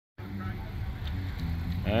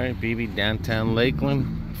Alright, BB, downtown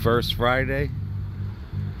Lakeland, first Friday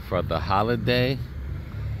for the holiday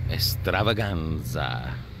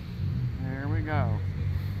extravaganza. There we go.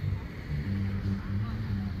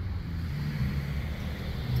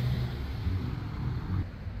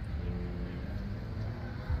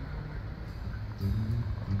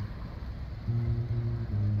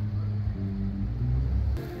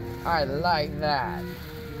 I like that.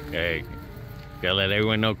 Hey, gotta let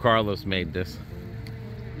everyone know Carlos made this.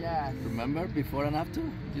 Yes. Remember before and after?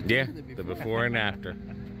 Yeah, the before and after.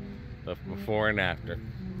 The before and after.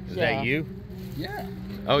 Is that you? Yeah.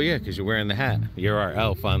 Oh yeah, because you're wearing the hat. You're our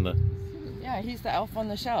elf on the... Yeah, he's the elf on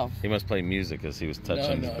the shelf. He must play music because he was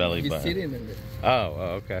touching his belly button. He's sitting in there.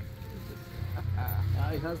 Oh, okay.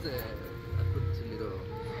 It has the little...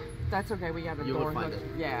 That's okay, we got a You door will find hook.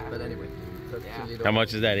 it. Yeah. But anyway. Yeah. How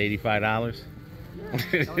much is that, $85?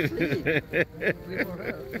 It's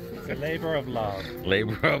a labor of love.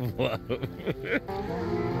 Labor of love.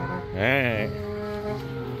 Alright.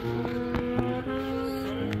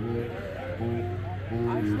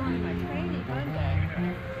 I started my training Monday.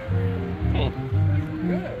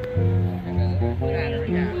 Good. Battery,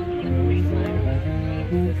 yeah.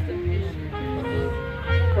 System issue.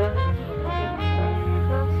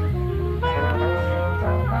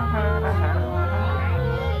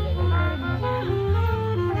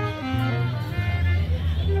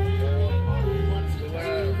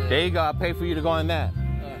 There you go. I'll pay for you to go on that.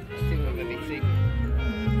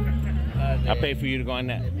 I'll pay for you to go on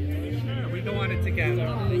that. We go on it together.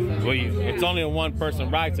 Well, it's only a one-person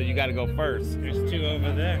ride, so you got to go first. There's two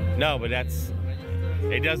over there. No, but that's...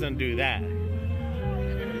 It doesn't do that.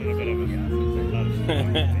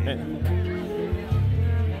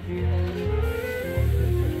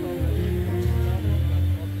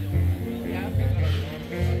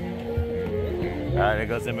 All right, there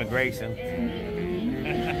goes immigration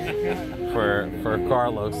for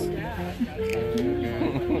Carlos.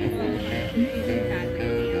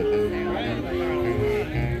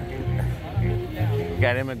 You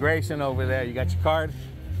got immigration over there. You got your card?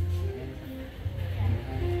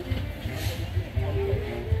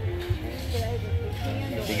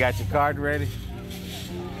 You got your card ready?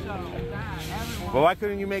 Well, why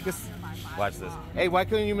couldn't you make us... Watch this. Hey, why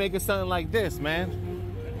couldn't you make us something like this, man?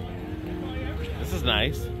 This is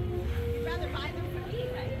nice. You'd rather buy them for me,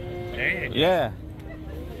 right? Yeah.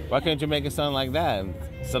 Why couldn't you make it something like that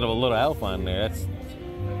instead of a little elf on there?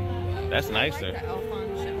 That's nicer. I like the elf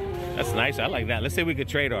on the shelf. That's nice. I like that. Let's say we could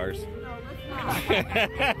trade ours. No, let's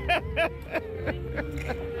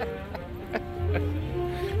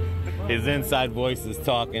not. His inside voice is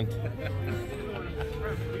talking.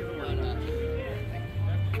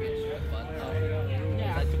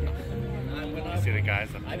 Yeah. See the guys?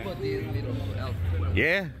 I put these little elf.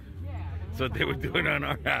 Yeah. That's what they were doing on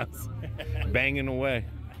our house. Banging away.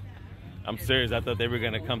 I'm serious. I thought they were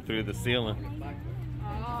going to come through the ceiling.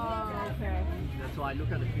 Oh, okay. That's why I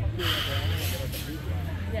look at the picture.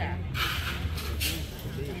 Yeah.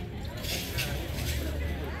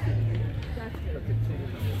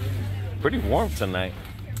 Pretty warm tonight.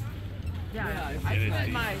 Yeah. I put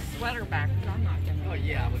my sweater back because I'm not going to. Oh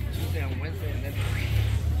yeah, but Tuesday and Wednesday and then...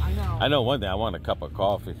 I know. I know one day I want a cup of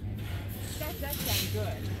coffee. That sounds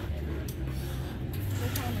good.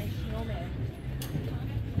 Look how my snowman.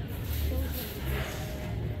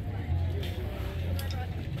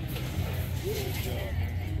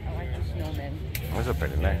 I like the snowman. Those are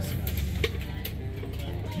pretty nice.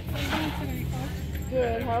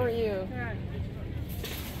 Good. How are you?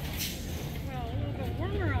 Well, a little bit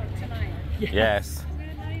warmer out tonight. Yes. Isn't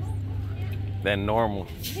it nice? Than normal.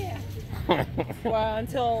 Yeah. Well,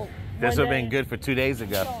 until This would have Monday. been good for 2 days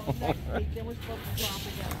ago. So next week, then we're supposed to drop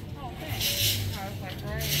again. Oh, thanks. I was like,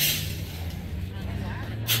 right.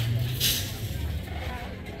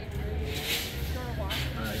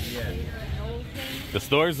 The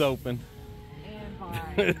store's open.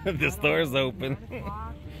 And by The store's open. 1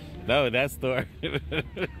 o'clock, No, that store. Go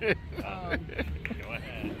ahead.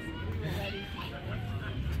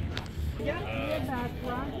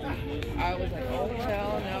 I was like, oh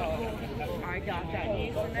hell no. I got that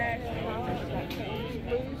knee connect, and I was like,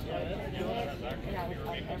 loose, and I was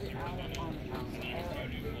like, every hour on the house.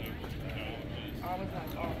 I was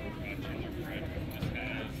like, oh,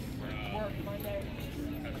 work Monday.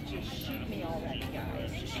 Just shoot me already,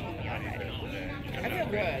 guys. Just shoot me already. I feel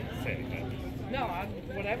good. No,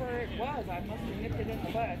 whatever it was, I must have nipped it in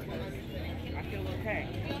the bud, because I feel okay.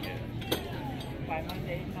 By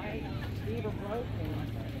Monday night, fever broke me.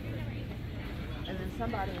 And then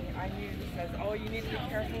somebody I knew says, oh, you need to be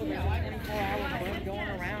careful. There's a 24-hour bug going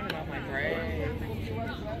around. And I'm like, great.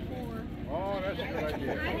 Oh, that's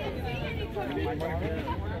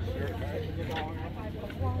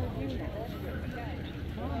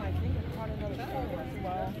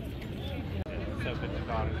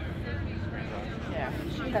Yeah,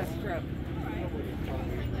 she has strep.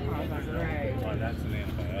 Oh, that's great. Oh, that's an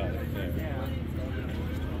antibiotic. Yeah.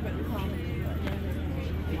 But Tom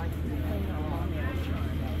likes to clean her mom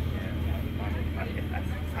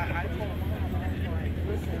I told Mom, I was like,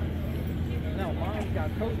 listen, no, Mom's got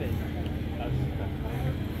COVID.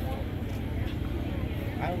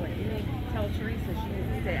 I was like, you need to tell Teresa she needs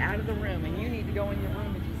to stay out of the room, and you need to go in your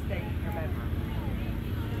room and just stay in your bedroom.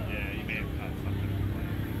 Yeah, you may have caught something.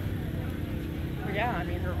 Well, yeah, I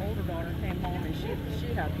mean, her older daughter came home and she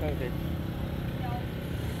had COVID.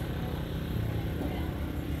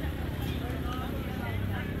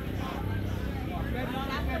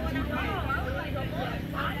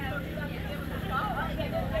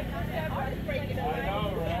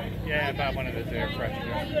 Yeah, about one of those air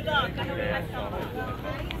fresheners.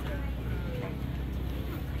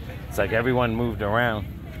 It's like everyone moved around.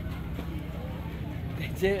 They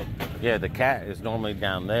did. Yeah, the cat is normally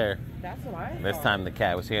down there. That's what I This thought. time the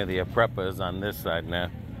cat was here. The Aprepa is on this side now.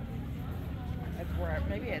 That's where,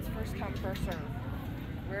 maybe it's first come, first serve.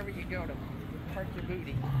 Wherever you go to park your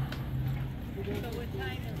booty. I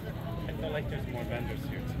feel like there's more vendors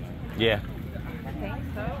here tonight. Yeah. I think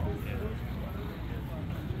so.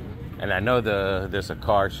 And I know there's a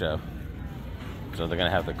car show. So they're going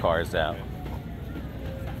to have the cars out.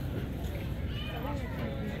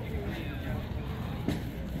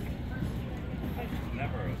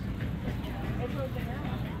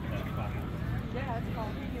 Yeah, it's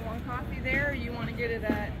coffee. You want coffee there, or you want to get it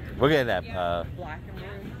at We'll get that. Black and Blue?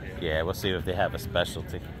 Yeah, we'll see if they have a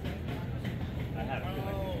specialty.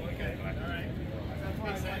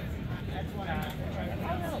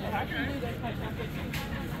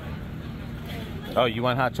 Oh, you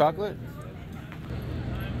want hot chocolate?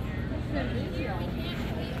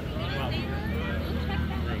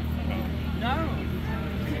 No.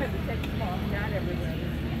 Because it takes them off, not everything.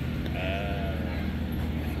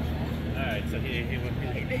 Alright, so he would be.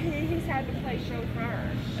 He's had to play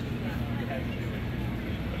chauffeur.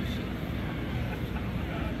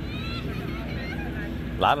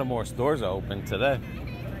 A lot of more stores are open today.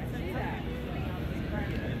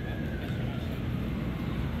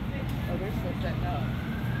 Oh, they're still setting up.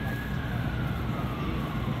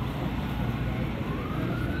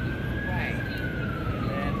 Right.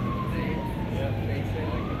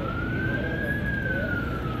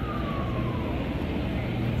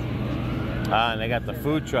 Ah, and they got the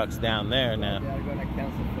food trucks down there now. They are gonna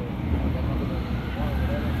cancel for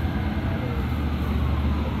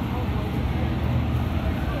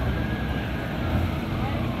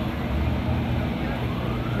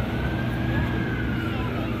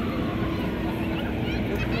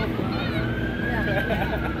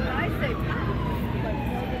I say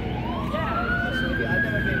I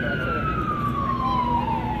never been, but I saw it.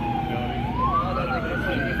 Oh, that's like the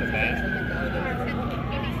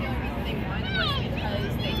maybe the only reason they won was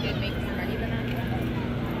because they did make more money than us.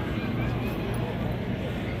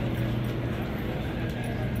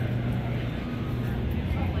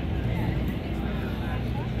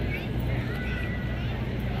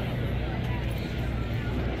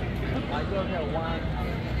 I go there one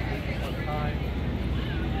time,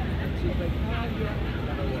 and she's like, oh, yeah,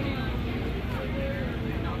 another one.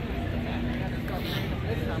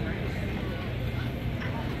 This summer.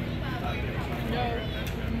 No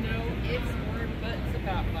ifs or buts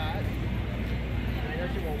about that. I know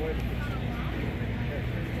she won't wear the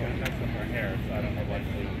Yeah, that's with her hair, so I don't know what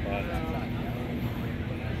she bought.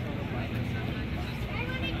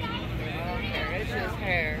 It's just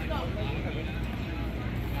hair.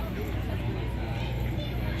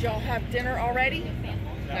 Did y'all have dinner already?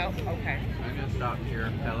 No? Okay. I'm gonna stop here.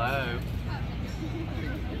 Hello.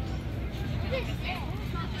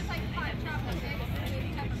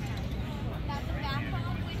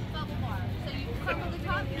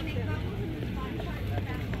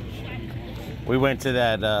 We went to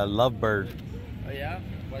that Lovebird. Oh yeah?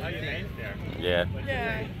 What's your name? Yeah.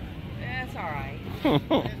 Yeah. That's all right.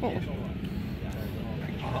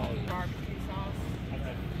 Barbecue sauce.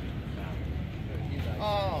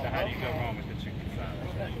 Oh, How do you go okay. wrong with the chicken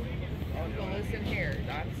salad? Oh, well, listen here.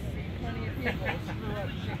 I've seen plenty of people screw up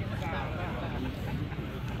chicken salad.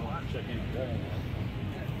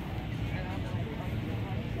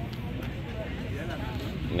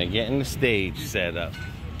 And they're getting the stage set up.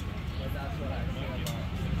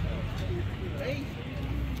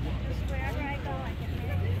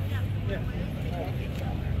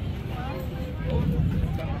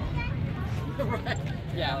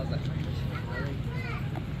 Yeah, I was like,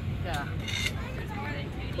 Yeah.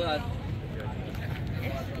 But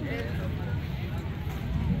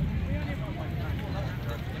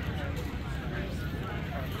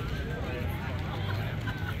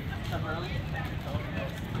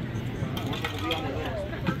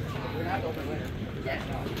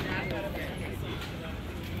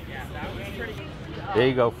There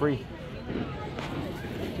you go, free.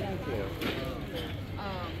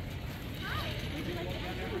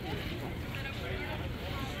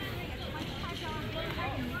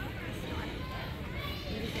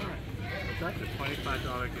 that's a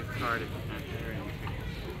 $25 gift card if you can't carry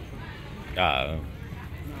them.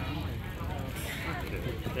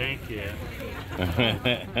 Thank you.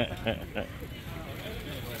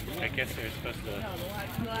 I guess they're supposed to.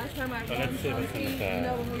 The last time I let's see what's in the bag. you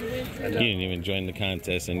know, when we went to You didn't even join the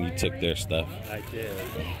contest and you took their stuff. I did.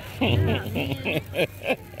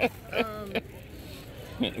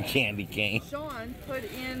 Candy cane. Shawn put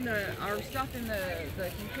in our stuff in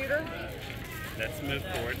the computer, Let's move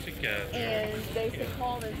forward together. and they said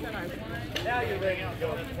called and said I won. Now you're ready to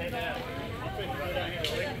go. Take that.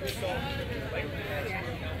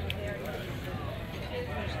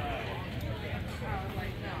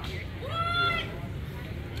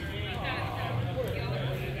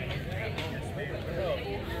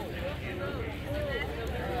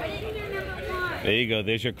 There you go.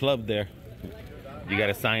 There's your club there. You got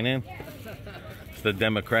to sign in. It's the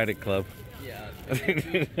Democratic Club.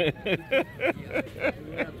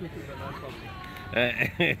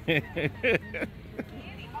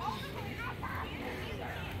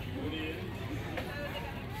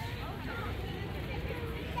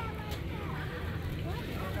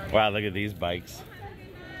 Wow, look at these bikes.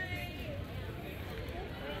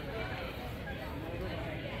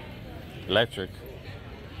 Electric.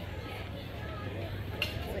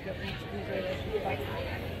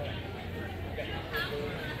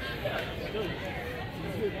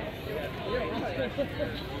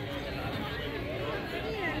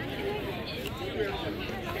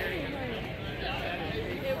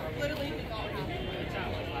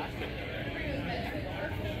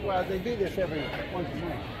 Well, they do this every once a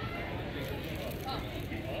month.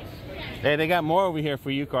 Hey, they got more over here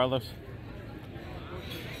for you, Carlos.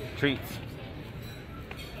 Treats.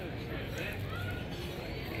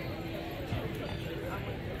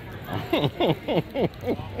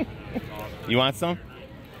 You want some,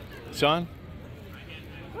 Shawn?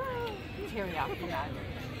 Teriyaki.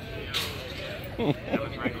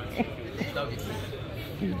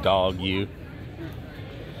 You dog, you.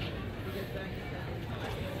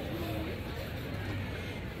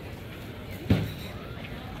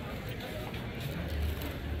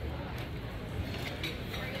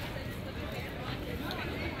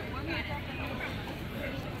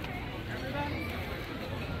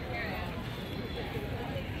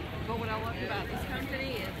 But what I love about this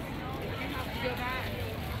company is if you have to go back,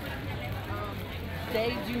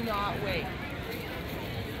 they do not wait.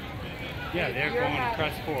 Yeah, they're You're going to happy.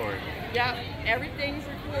 press forward. Yep, everything's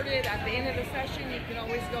recorded. At the end of the session, you can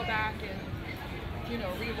always go back and, you know,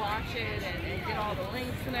 rewatch it and get all the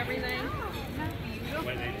links and everything.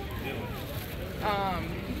 When they do it.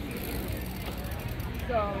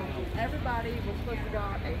 So everybody was supposed to go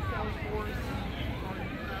out a Salesforce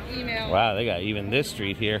email. Wow, they got even this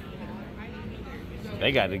street here.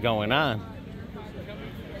 They got it going on.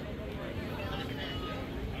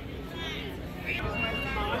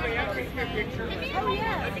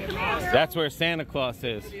 That's where Santa Claus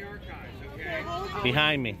is.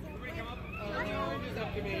 Behind me.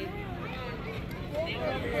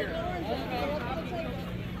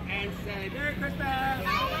 And say Merry Christmas!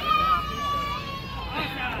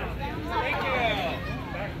 Thank you!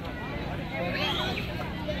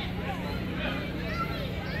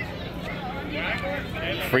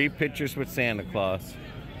 Free pictures with Santa Claus.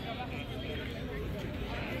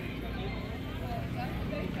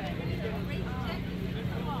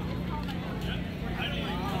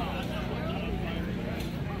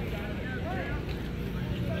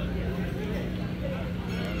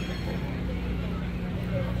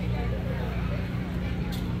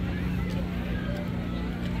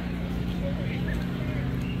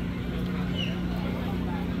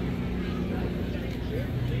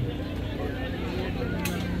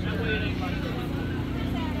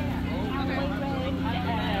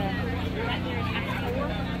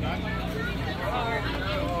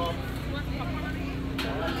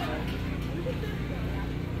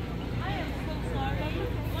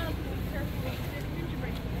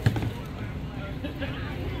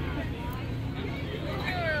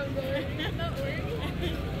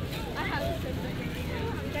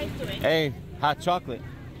 Hey, hot chocolate.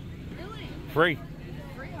 Really? Free.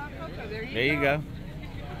 Free hot There you go.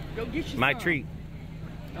 Go get you My some. treat.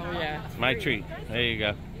 Oh yeah. My treat. There you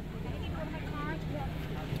go.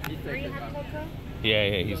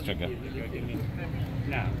 Yeah, he's drinking.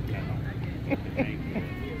 No.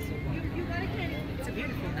 It's a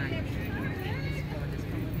beautiful night.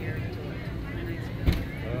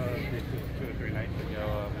 This was 2 or 3 nights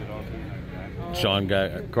ago. We don't do like that. Shawn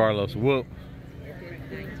got Carlos whoop.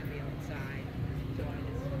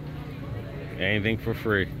 Anything for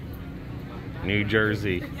free. New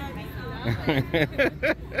Jersey.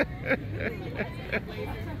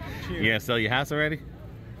 You gonna sell your house already?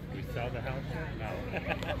 We sell the house? No.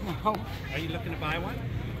 No. Are you looking to buy one?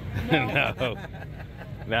 No.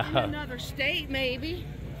 In No. another state, maybe.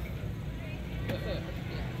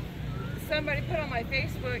 Somebody put on my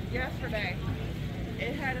Facebook yesterday.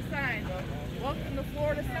 It had a sign. Welcome to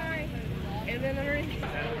Florida sign. And then underneath.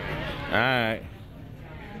 Alright.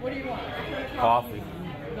 What do you want? Coffee.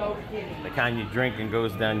 No kidding. The kind you drink and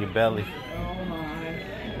goes down your belly. Oh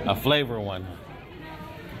my. A flavor one.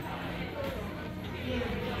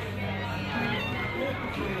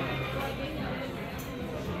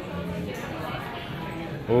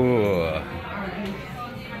 Ooh.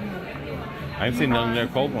 I ain't seen none of their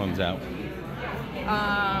cold ones out.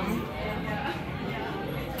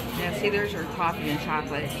 Yeah, see, there's your coffee and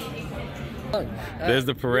chocolate. There's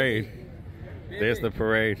the parade. There's the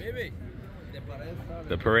parade.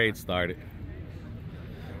 The parade started.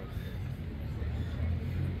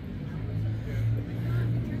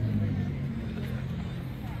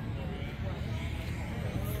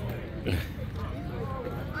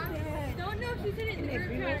 Don't know if she's in it in the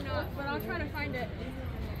group chat or not, but I'll try to find it.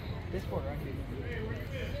 This one right here.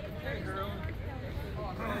 Hey, girl. Oh,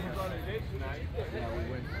 on a date tonight. Yeah, we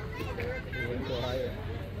went to Ohio.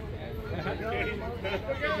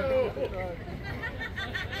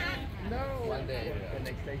 No. One day. The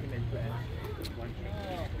next day he made plans.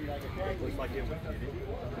 Looks like it was.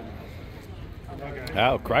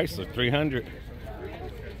 Oh, Chrysler 300.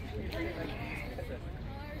 There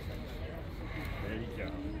you go.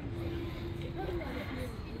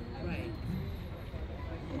 Right.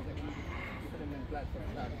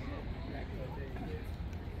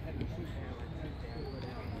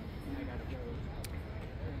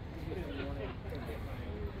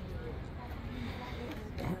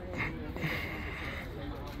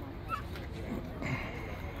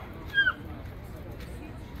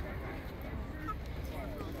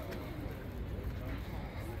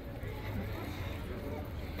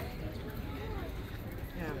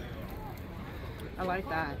 I like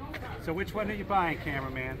that. So which one are you buying,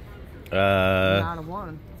 cameraman? Not a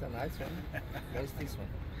one. It's a nice one. What's this one?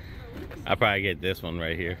 I'll probably get this one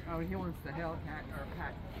right here. Oh, he wants the Hellcat or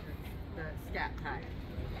pack, the Scat Pack.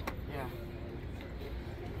 Yeah.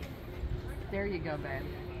 There you go,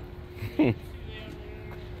 babe.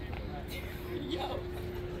 Yo.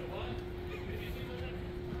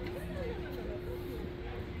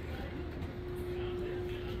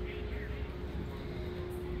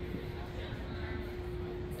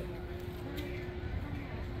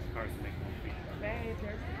 Babe,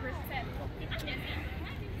 there's the Chris.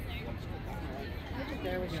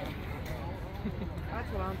 There we go. That's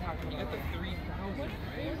what I'm talking about.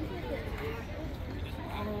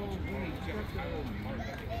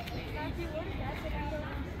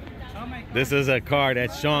 This is a car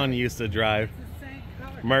that Shawn used to drive.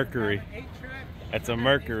 Mercury. That's a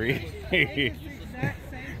Mercury.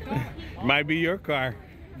 Might be your car.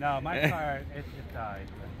 No, my car, it died.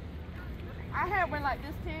 I had one like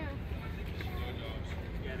this too.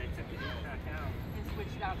 Yeah, they took it back out. And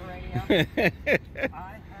switched out the radio. I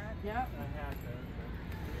had Yep. I had the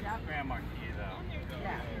Yep. Grand Marquis though.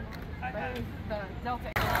 Yeah. I But had it was the Delta.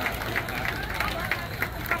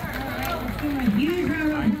 Huge round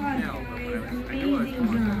of applause, guys. Amazing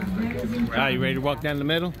job. That was incredible. Ah, you ready to walk down the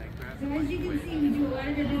middle? So as you can see, we do a lot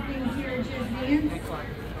of different things here at Just Dance.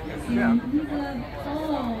 And we love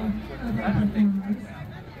all of our performers.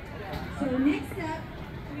 So next up,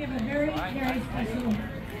 we have a very, very special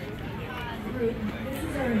group. This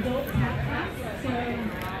is our adult tap class. So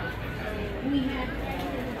we have...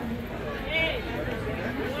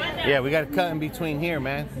 Yeah, we got to cut in between here,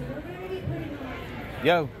 man. So we're going to be putting on...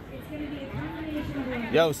 Yo, It's going to be a combination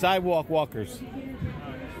of... yo, sidewalk walkers.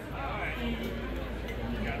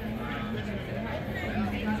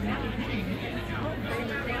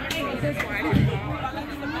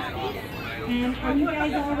 And are you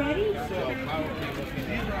guys all ready?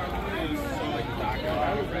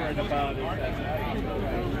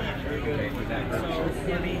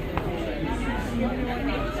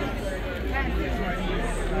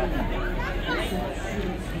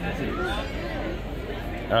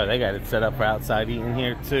 Oh, they got it set up for outside eating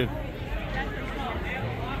here too.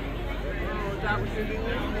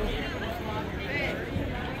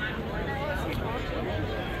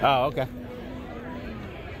 Oh, okay.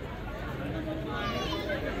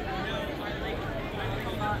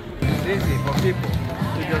 It's easy for people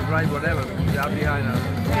to just ride whatever without behind a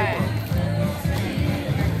table.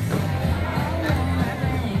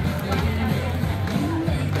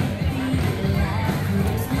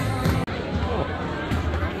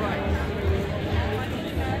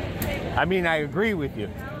 I mean, I agree with you.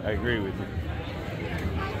 I agree with you.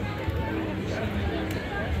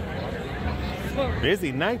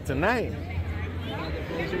 Busy night tonight.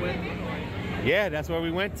 Yeah, that's where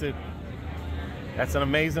we went to. That's an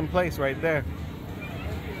amazing place right there.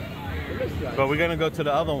 But we're gonna go to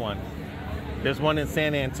the other one. There's one in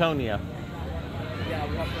San Antonio.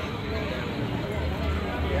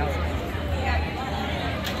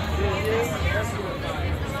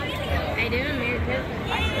 I do.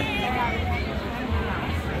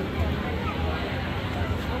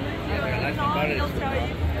 Merry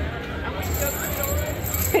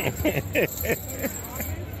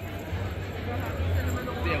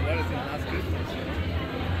Christmas.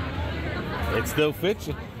 It still fits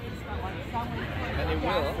you. And it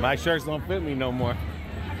will. My shirts don't fit me no more.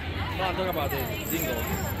 No, I'm talking about the jingles.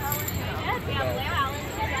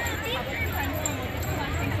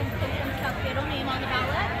 Name on the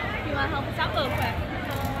ballot. If you want to help us out, go quick.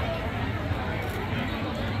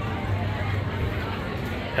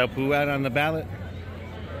 Help who out on the ballot?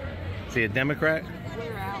 Is he a Democrat?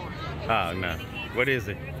 Oh, no. What is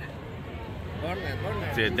it?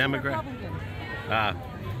 Is he a Democrat?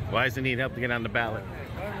 Why does he need help to get on the ballot?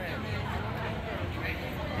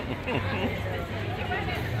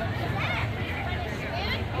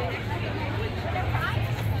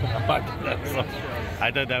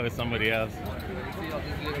 I thought that was somebody else.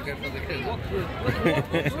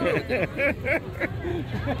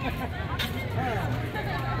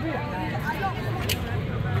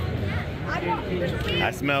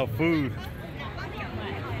 I smell food.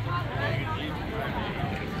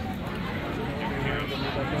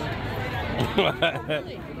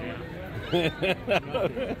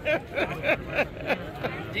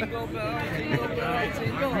 Jingle bell, jingle bell,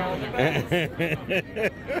 jingle all the bells.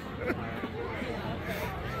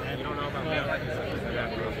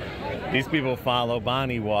 These people follow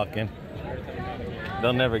Bonnie walking.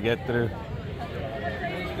 They'll never get through.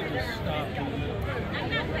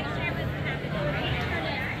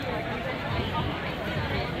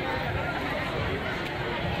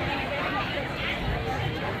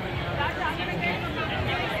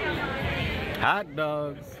 Hot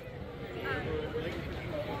dogs.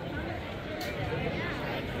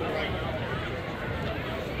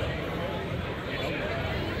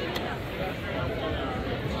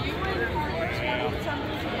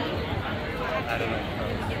 I don't know.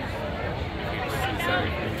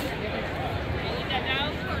 Sorry.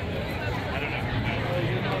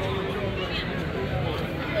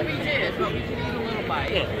 We did, but we can eat a little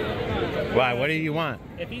bite. Why? What do you want?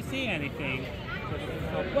 If you see anything.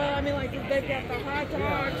 Well, I mean, like, they've got the hot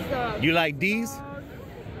dogs. You like D's?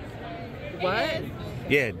 What?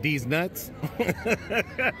 Yeah, D's nuts.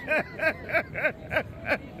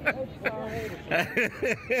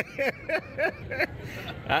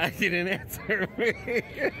 I didn't answer me.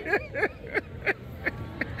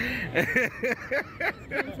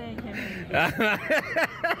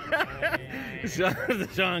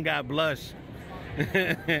 Shawn got blush.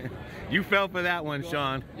 You fell for that one,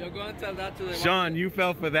 Shawn. You're going to tell that to the Shawn, you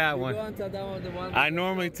fell for that one. You're going to tell that one, the one. I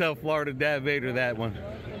normally tell Florida Dad Vader that one.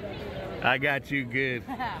 I got you good.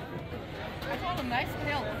 I told him nice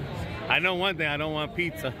pill. I know one thing, I don't want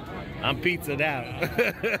pizza. I'm pizzaed out.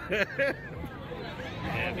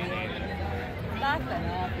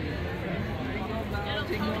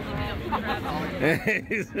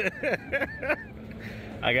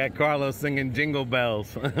 I got Carlos singing Jingle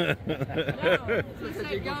Bells. No, he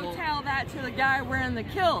said, go tell that to the guy wearing the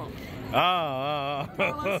kilt. Oh.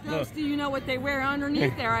 Carlos goes, do you know what they wear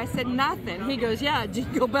underneath there? I said, nothing. He goes, yeah,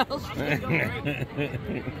 Jingle Bells. Jingle Bells. As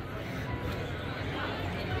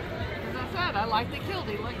I said, I like the kilt.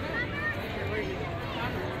 He looked good.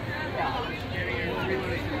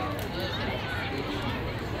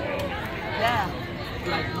 Yeah.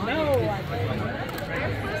 No.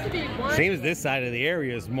 Seems this side of the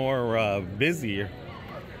area is more busier.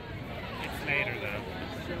 It's later though.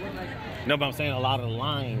 No, but I'm saying a lot of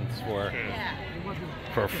lines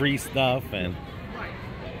for free stuff and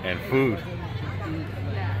food.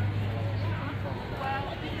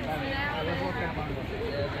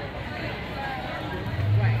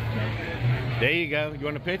 There you go. You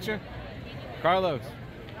want a picture? Carlos,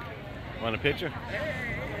 want a picture?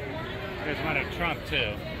 There's one of Trump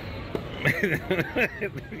too.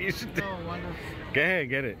 You should do. Go ahead,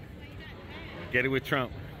 get it. Get it with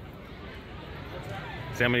Trump.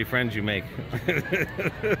 See how many friends you make. Along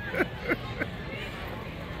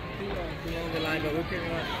the line, but if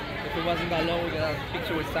it wasn't that low, we got a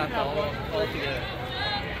picture with Santa all together.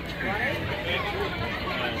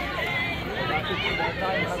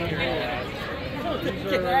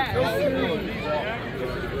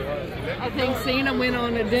 I think Cena went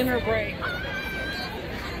on a dinner break.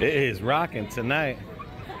 It is rocking tonight.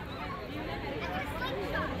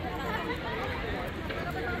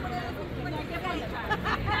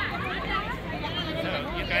 So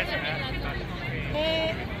you guys are asking about the tree.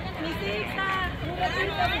 Yeah.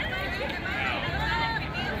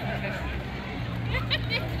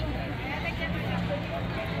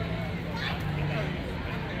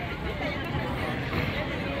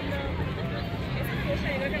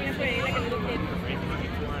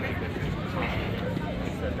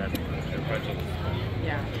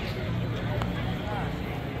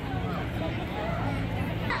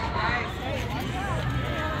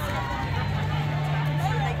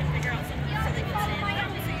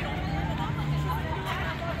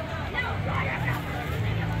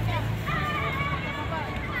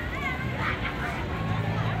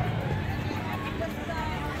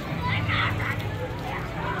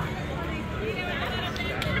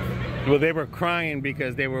 Well, they were crying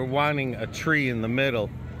because they were wanting a tree in the middle.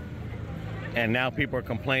 And now people are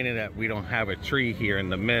complaining that we don't have a tree here in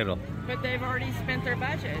the middle. But they've already spent their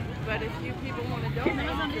budget. But if you people want to donate,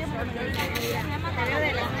 just start donating.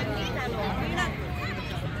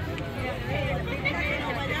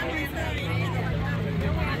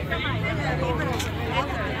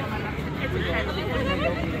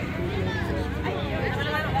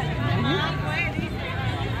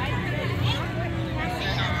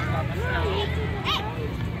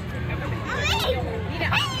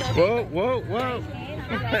 Whoa, whoa, whoa.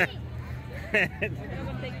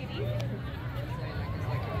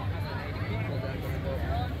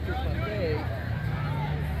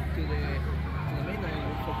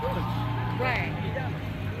 Right.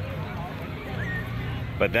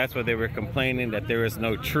 But that's what they were complaining, that there is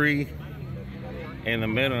no tree in the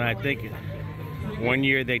middle. And I think one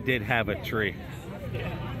year they did have a tree.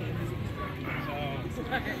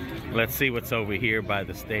 Let's see what's over here by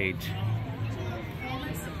the stage.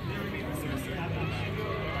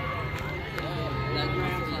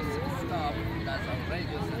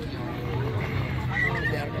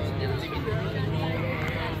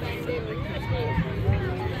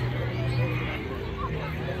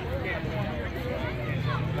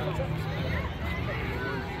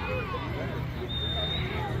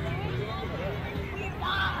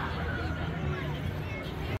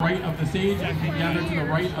 Right of the stage, and can gather to the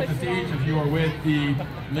right of the stage if you are with the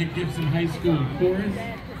Lake Gibson High School Chorus.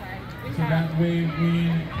 So that way,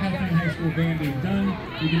 when Kathleen High School Band is done,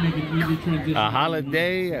 we can make an easy transition. A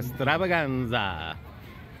holiday extravaganza.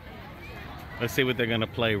 Let's see what they're gonna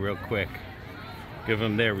play real quick. Give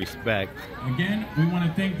them their respect. Again, we want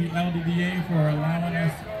to thank the LDDA for allowing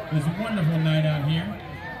us this wonderful night out here.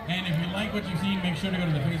 And if you like what you've seen, make sure to go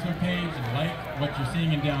to the Facebook page and like what you're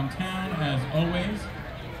seeing in downtown, as always.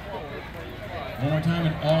 One more time,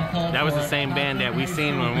 and all call. That was the same band that we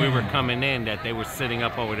seen when we were coming in, that they were sitting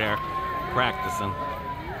up over there practicing.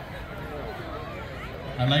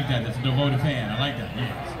 I like that. That's a devoted fan. I like that.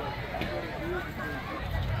 Yes.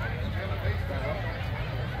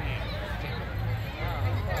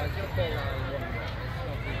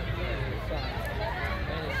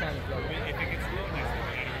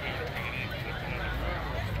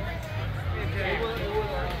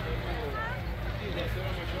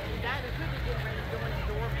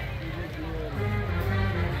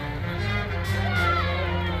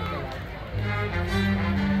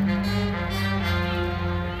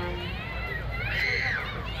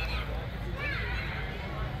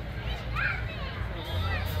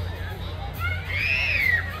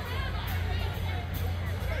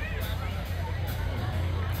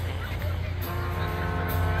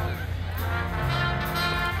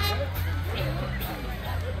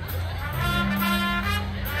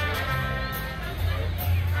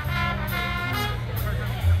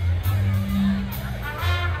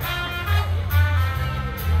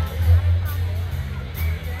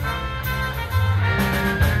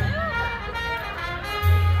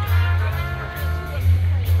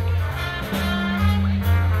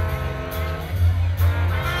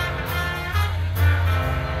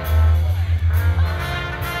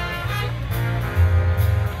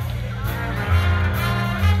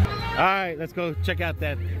 right, let's go check out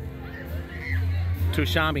that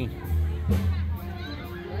Tsunami.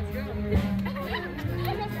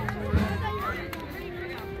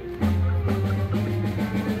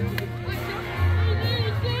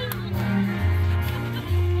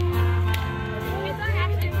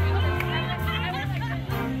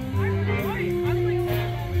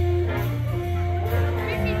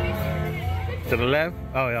 To the left?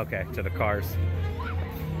 Oh, okay, to the cars.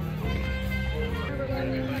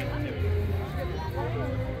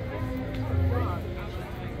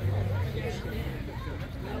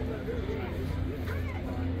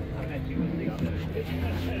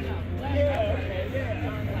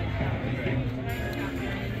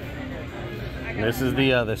 This is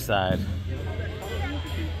the other side.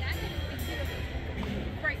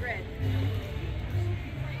 Bright red.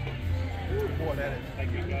 Boy, that is.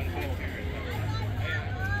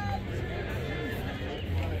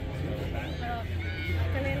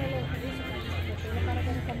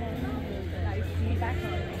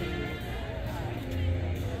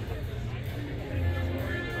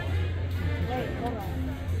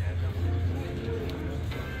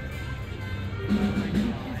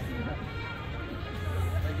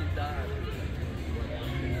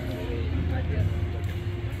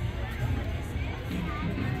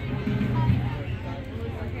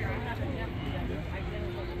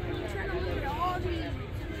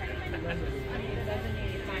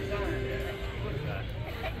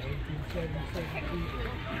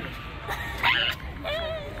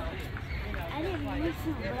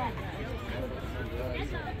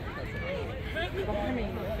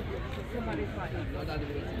 Somebody's like,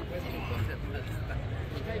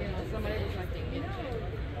 somebody was like,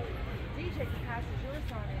 DJ can pass your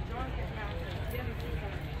song and John can pass Jennifer's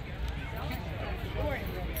song.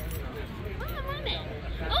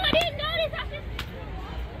 Oh, I didn't notice.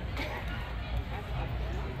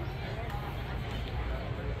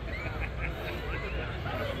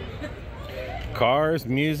 Cars,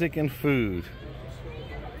 music, and food.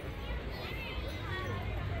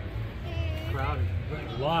 Crowded.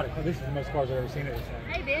 A lot of. This is the most cars I've ever seen at this time.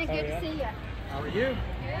 Hey, Ben, good to see you. How are you?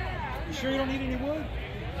 Yeah. You sure you don't need any wood?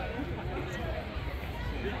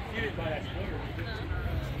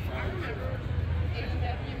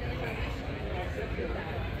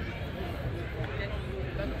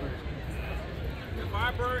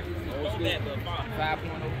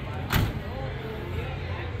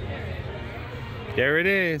 There it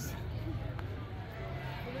is.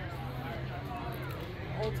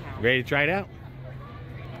 Ready to try it out?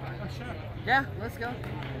 Yeah, let's go.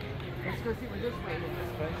 Let's go see what this way is.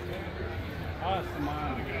 I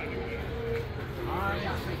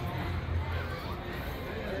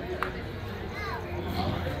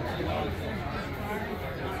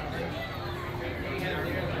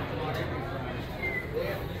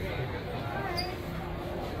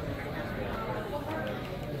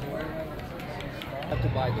have to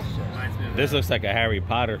buy this shit. This looks like a Harry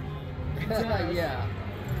Potter. Yeah.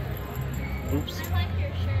 Oops.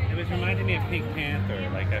 It was reminding me of Pink Panther.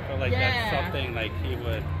 Like I feel like that's something like he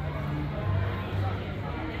would.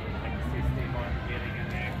 Like to see Steve Martin getting in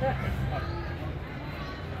there.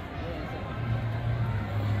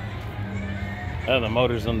 Oh, the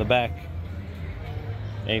motor's on the back.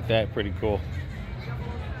 Ain't that pretty cool?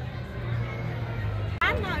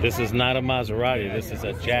 This is not a Maserati. This is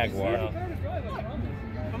a Jaguar.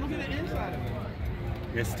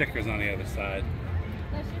 Your sticker's on the other side.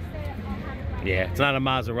 Yeah, it's not a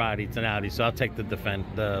Maserati. It's an Audi. So I'll take the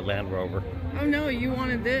Land Rover. Oh no, you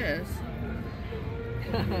wanted this.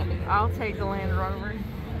 I'll take the Land Rover.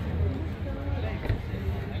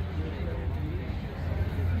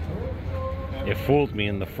 It fooled me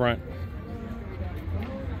in the front.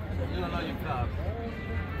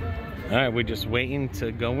 All right, we're just waiting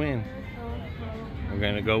to go in. We're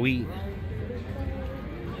gonna go eat.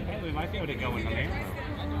 Hey, we might be able to go in the main room.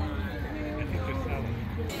 I think they're selling.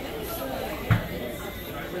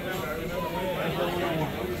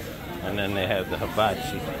 And then they have the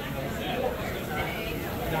hibachi.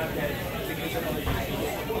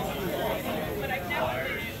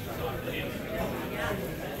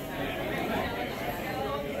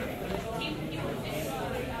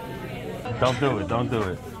 Don't do it, don't do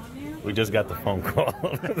it. We just got the phone call.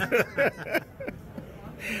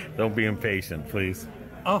 Don't be impatient, please.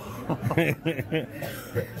 Oh.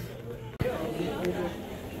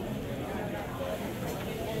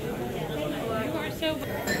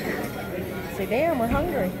 Say, damn, we're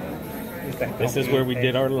hungry. This is where we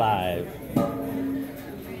did our live.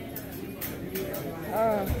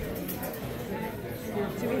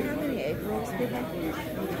 Do we have any egg rolls, people?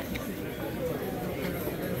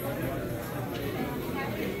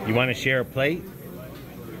 You want to share a plate?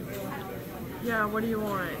 Yeah, what do you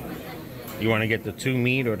want? You want to get the 2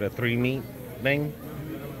 meat or the 3 meat thing?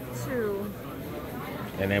 2.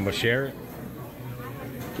 And then we'll share it?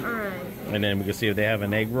 Alright. And then we can see if they have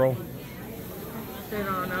an egg roll? They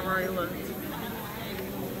don't, I've already looked.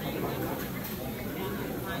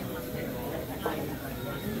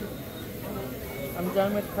 I'm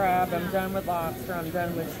done with crab, I'm done with lobster, I'm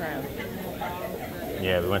done with shrimp.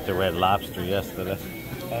 Yeah, we went to Red Lobster yesterday.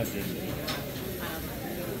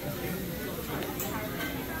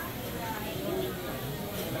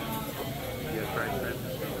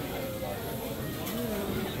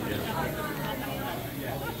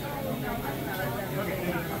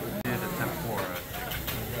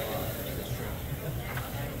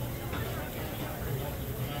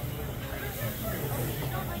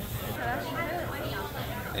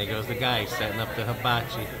 There goes the guy setting up the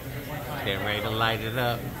hibachi. Getting ready to light it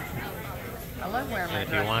up. I love wearing my And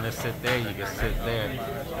if you want to sit there, you can sit there.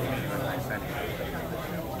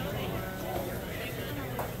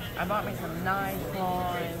 I bought me some nice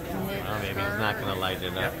long knit Oh, maybe he's not going to light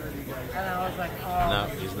it up. and I was like, oh. No,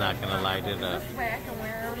 he's not going to light it up. This way I can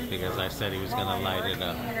wear them. Because I said he was going to light it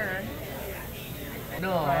up.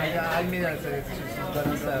 No, I mean that it's just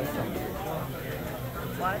gonna sell some.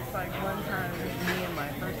 Well, it's like one time, me and my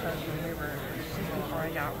first husband, we were, just before I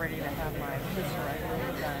got ready to have my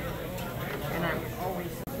hysterectomy done. And I was always,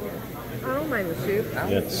 I don't mind the soup.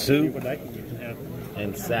 Got soup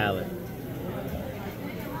and salad.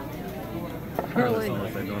 Really?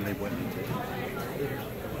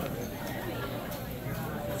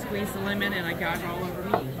 Squeeze the lemon and I got it all over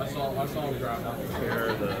me. I saw him drop out the chair,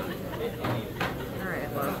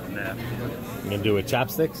 Alright, well. You gonna do it with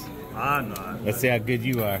chopsticks? I'm not. Let's see how good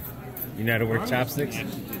you are. You know how to work chopsticks?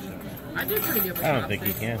 I do pretty good with I don't think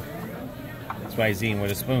you can. That's why he's eating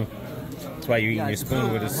with a spoon. That's why you're eating your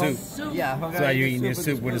spoon with a soup. Yeah, That's why you're eating your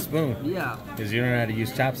soup with a spoon. Yeah. Because you don't know how to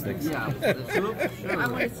use chopsticks. Yeah, the soup, sure. I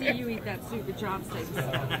want to see you eat that soup with chopsticks.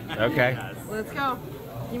 Okay. Let's go.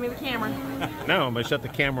 Give me the camera. No, I'm going to shut the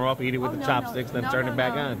camera off, eat it with the chopsticks, then turn it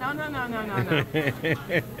back on. No.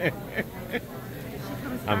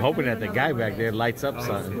 I'm hoping that the guy back there lights up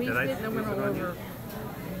something. Squeeze it and then went all over.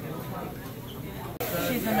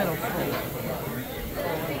 She's in middle school.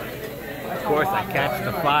 Of course, I catch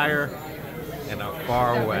the fire and I'm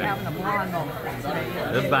far away.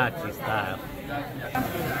 Hibachi style.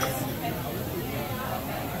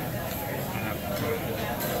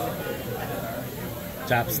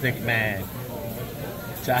 Chopstick man.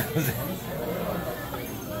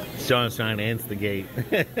 Shawn's trying to instigate.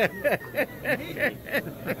 Dude,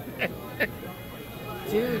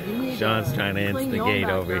 you need Shawn's trying to clean your instigate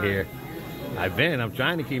over backyard. here. I'm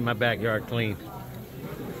trying to keep my backyard clean.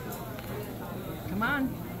 Come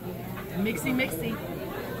on. Mixy, mixy.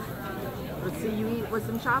 Let's see you eat with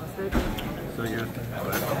some chopsticks. So you're That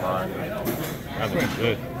looks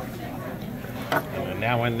good. And then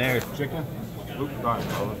that one there is chicken.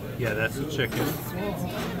 yeah, that's the chicken.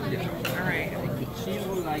 All right. She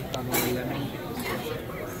would like lemon.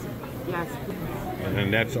 Yes. And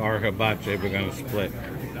then that's our hibachi we're going to split.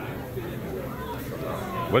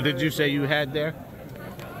 What did you say you had there?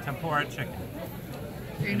 Tempura chicken.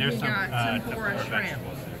 And there's we some got tempura shrimp.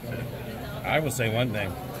 vegetables there too. I will say one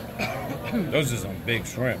thing. Those are some big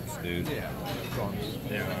shrimps, dude. Yeah.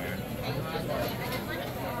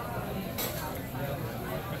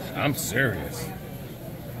 I'm serious.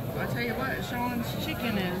 I tell you what, Shawn's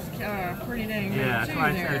chicken is pretty dang good Yeah, that's too why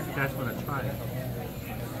I there. said that's what I tried.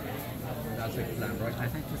 That's eggplant, right? I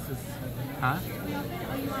think this is, huh?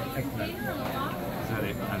 Eggplant. Is that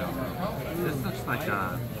it? I don't know. This looks like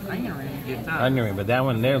a Onion. It does. Onion ring, but that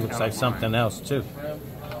one there looks like something else too.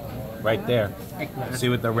 Right there. See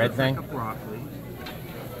with the red thing? Like a broccoli.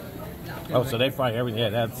 Oh, so they fry everything. Yeah,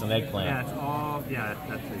 that's an Yeah, eggplant. it's all. Yeah,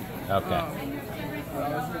 that's it. Okay.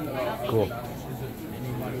 Cool.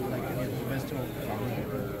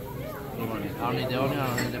 I don't need the onion,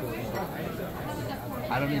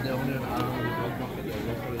 I don't need the onion.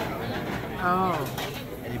 Oh.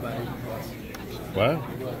 Anybody? What?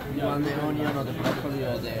 You want the onion or the broccoli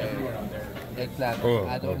or the eggplant? Oh,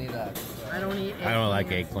 I don't need that. I don't eat I don't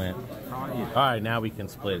like eggplant. All right, now we can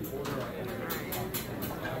split.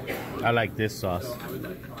 I like this sauce.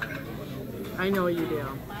 I know you do.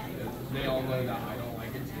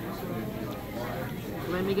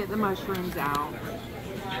 Let me get the mushrooms out.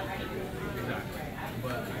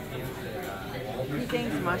 He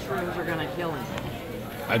thinks mushrooms are gonna kill him.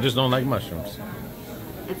 I just don't like mushrooms.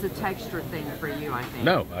 It's a texture thing for you, I think.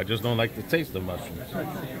 No, I just don't like the taste of mushrooms.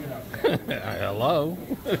 Hello?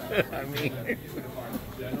 I mean...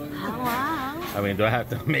 Hello? I mean, do I have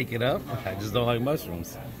to make it up? I just don't like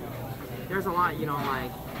mushrooms. There's a lot you don't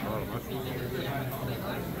like.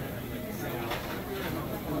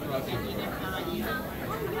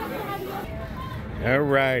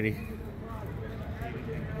 Alrighty.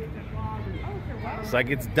 Looks like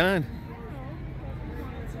it's done.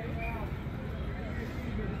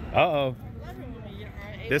 Uh-oh.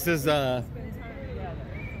 This is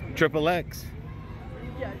Triple X.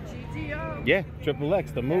 Yeah, GTO. Yeah, Triple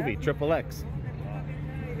X, the movie, Triple X.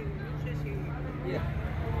 Yeah.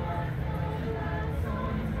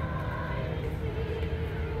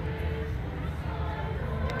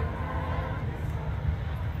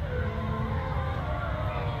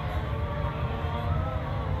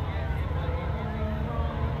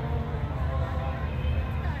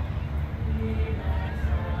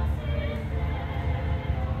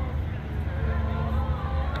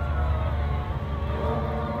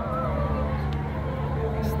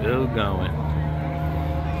 Still going.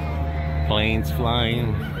 Planes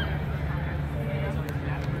flying.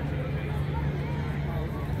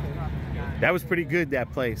 That was pretty good,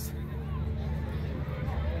 that place.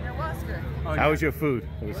 It was good. How was your food?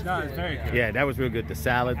 It was, No, it's very good. yeah, that was real good. The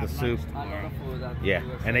salad, the soup. A lot of food. Yeah,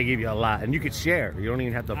 and they give you a lot. And you could share. You don't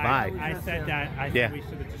even have to buy. I said that. I Yeah. said we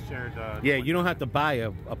should have just shared. Yeah, you don't have to buy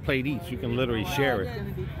a plate each. You can literally share it.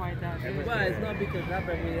 Well, it's not because that,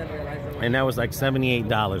 but we didn't realize that. And that was like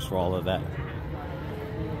 $78 for all of that.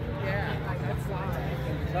 Yeah, that's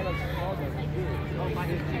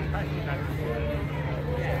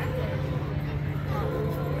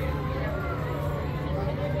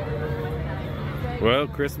Well,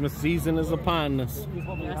 Christmas season is upon us. Yes,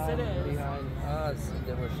 it is. Behind us,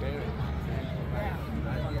 they were sharing.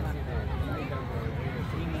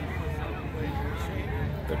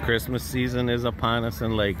 The Christmas season is upon us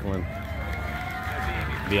in Lakeland.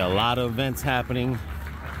 Be a lot of events happening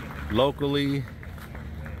locally.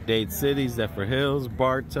 Dade City, Zephyr Hills,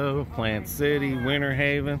 Bartow, Plant City, Winter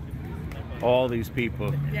Haven. All these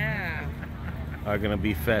people Yeah. are gonna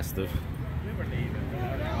be festive.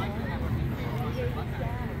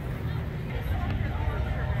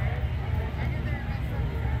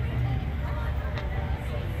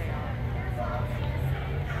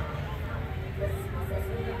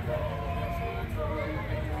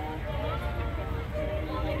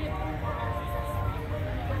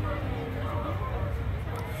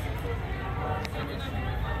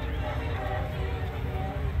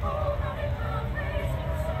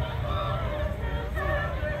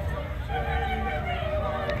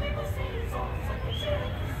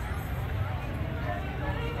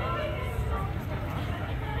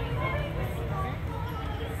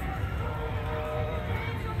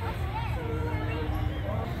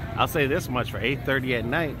 I'll say this much, for 8:30 at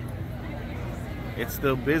night, it's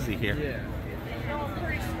still busy here. Yeah.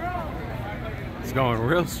 It's going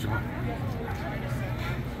real strong.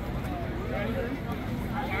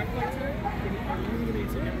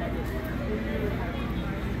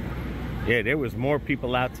 Yeah, there was more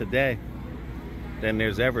people out today than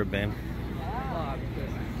there's ever been.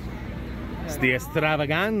 It's the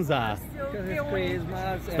extravaganza. Because it's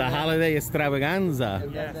Christmas. It's the holiday extravaganza.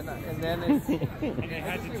 And then it's, And they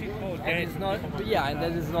had the 2 cold and days. it's not, yeah, and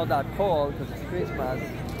then it's not that cold because it's Christmas.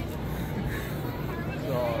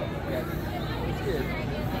 So, yeah, it's good.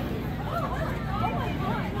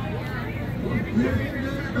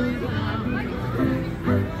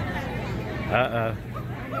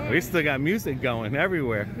 We still got music going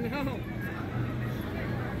everywhere.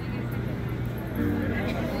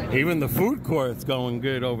 Even the food court's going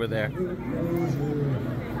good over there.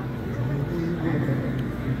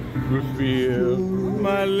 Refill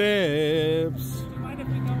my lips.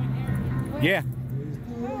 Yeah.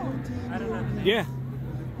 Yeah.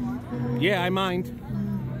 Yeah, I mind.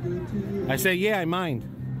 I say, yeah, I mind.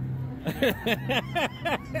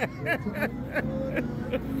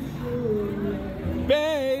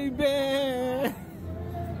 Baby.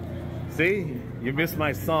 See, you missed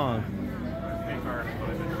my song.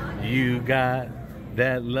 You got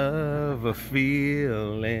that love of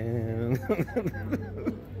feeling.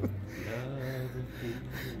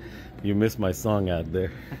 You missed my song out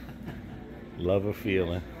there. Love of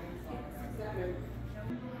feeling.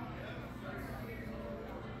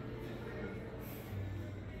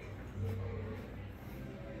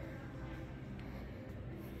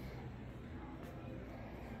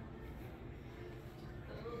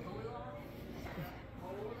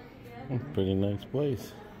 Pretty nice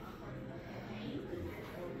place.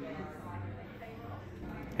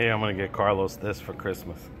 Hey, I'm gonna get Carlos this for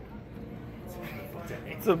Christmas.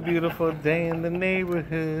 It's a beautiful day in the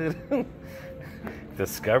neighborhood.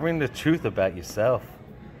 Discovering the truth about yourself.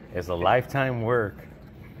 It's a lifetime work,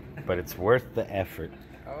 but it's worth the effort.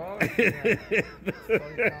 Oh,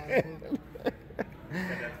 yeah.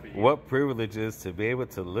 What privilege is to be able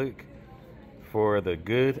to look for the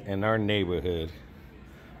good in our neighborhood.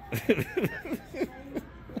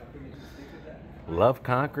 Love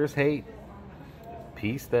conquers hate.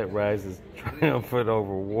 Peace that rises triumphant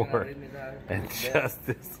over war and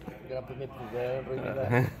justice.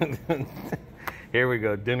 Here we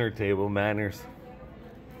go, dinner table manners.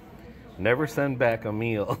 Never send back a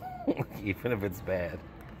meal, even if it's bad.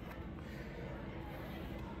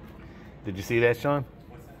 Did you see that, Shawn?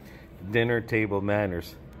 Dinner table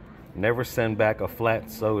manners. Never send back a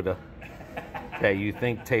flat soda that you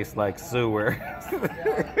think tastes like sewer.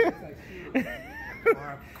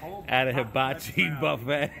 At a hibachi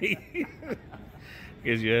buffet.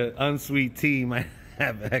 Because your unsweet tea might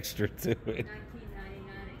have extra to it.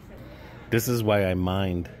 This is why I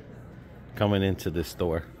mind coming into the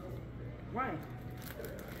store. Why?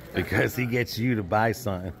 Because he gets you to buy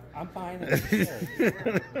something. I'm buying it.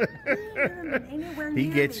 He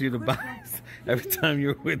gets you to buy. Every time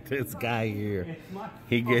you're with this guy here,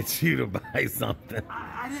 he gets you to buy something.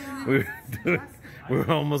 We're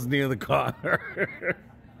almost near the car.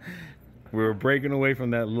 We were breaking away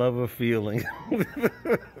from that love of feeling.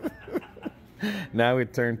 Now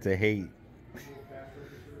it turned to hate.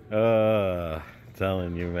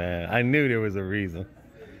 Telling you, man. I knew there was a reason.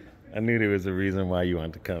 I knew there was a reason why you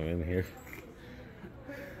wanted to come in here.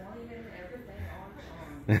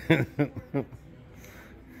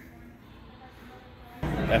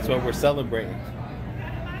 That's what we're celebrating.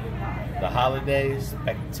 The holiday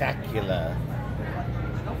spectacular.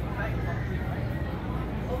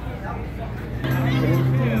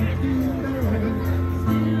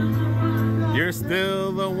 You're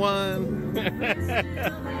still the one.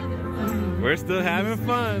 We're still having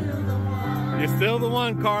fun. You're still the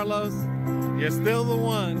one, Carlos. You're still the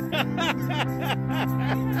one.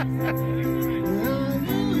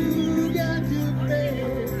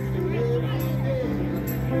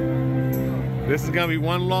 This is gonna be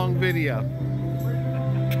one long video.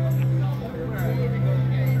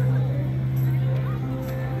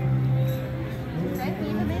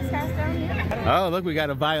 Oh, look, we got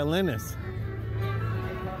a violinist.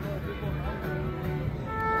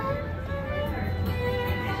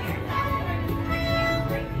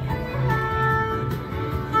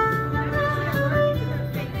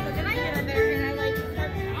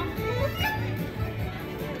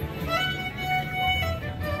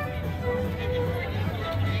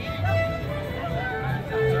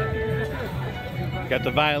 Got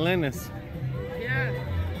the violinist. Yeah.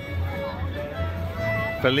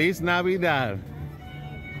 Feliz Navidad.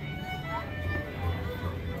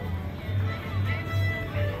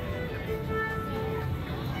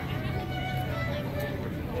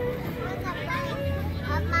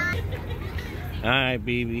 All right,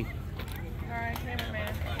 BB. All right,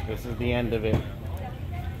 cameraman. This is the end of it.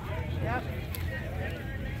 Yep.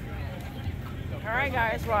 All right,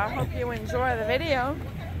 guys. Well, I hope you enjoy the video.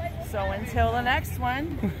 So until the next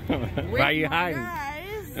one, Why are you hiding?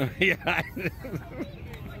 Guys,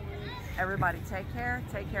 everybody take care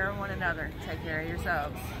of one another, take care of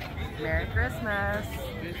yourselves. Merry Christmas.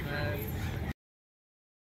 Christmas.